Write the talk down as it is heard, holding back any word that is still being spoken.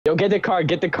Don't get the card.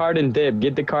 Get the card and dip.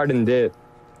 Get the card and dip.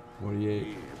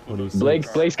 48.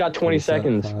 46. Blake's got 20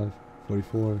 seconds.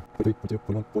 44.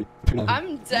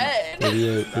 I'm dead.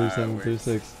 38. 37.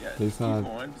 36.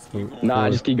 35. Nah,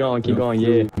 just keep going. Keep going.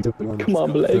 Yeah. Come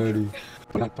on, Blake. 30.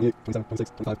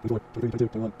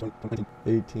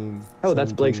 18. Oh,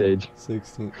 that's Blake's age.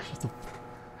 16. Shut the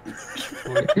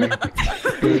 14,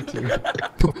 13,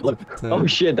 11, 10, Oh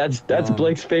shit, that's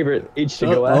Blake's favorite age to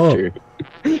go after.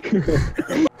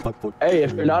 Hey,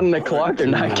 if they're not in the clock, they're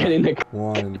not getting the.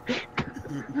 1.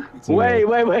 Wait.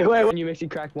 When you mix, you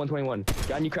cracked 121.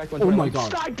 John, you cracked 121. Oh my god.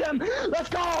 Snipe them! Let's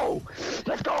go!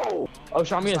 Let's go! Oh,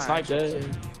 show me a snipe it.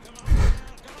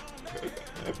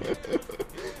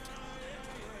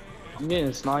 I'm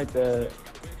getting sniped at.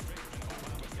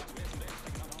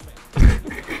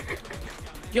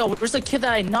 Yo, where's the kid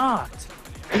that I knocked?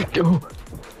 Go.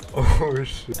 Oh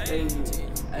shit.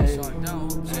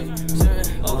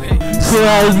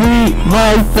 Slide me,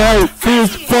 my fight,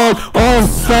 fist fuck, on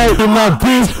sight, in my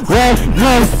bitch, right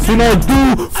nice, and I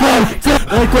do fuck,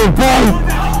 like a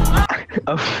bite.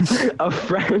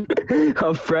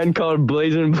 A friend called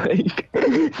Blazin Blake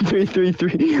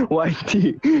 333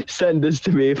 YT sent this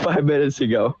to me 5 minutes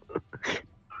ago.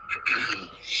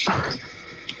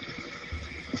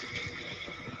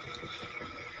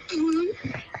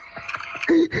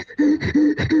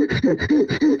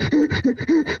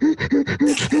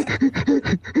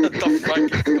 What the fuck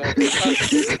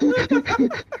is going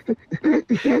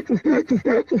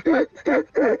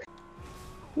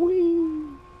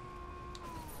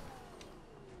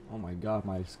Oh my god,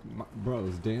 my bro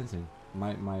is dancing.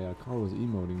 My car was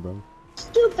emoting, bro.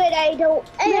 Stupid, I don't.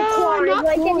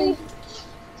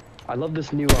 I love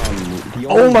this new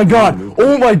Oh my god!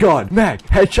 Oh my god! Mac,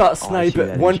 headshot snipe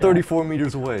at 134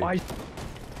 meters away.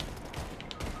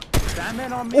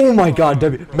 Oh my god,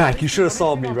 Debbie. Mac, you should have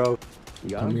saw me, bro.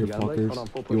 Come here,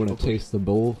 fuckers. You wanna taste the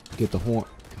bowl? Get the horn.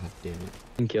 God damn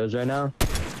it. Kills right now,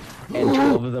 and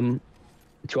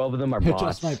 12 of them are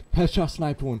bots. Headshot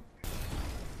snipe one.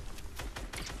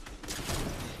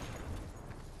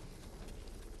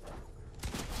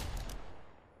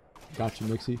 Got you,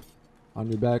 Mixie. On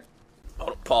your back.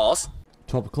 Pause.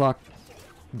 12 o'clock.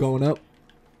 Going up.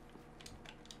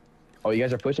 Oh, you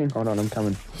guys are pushing? Hold on, I'm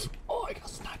coming.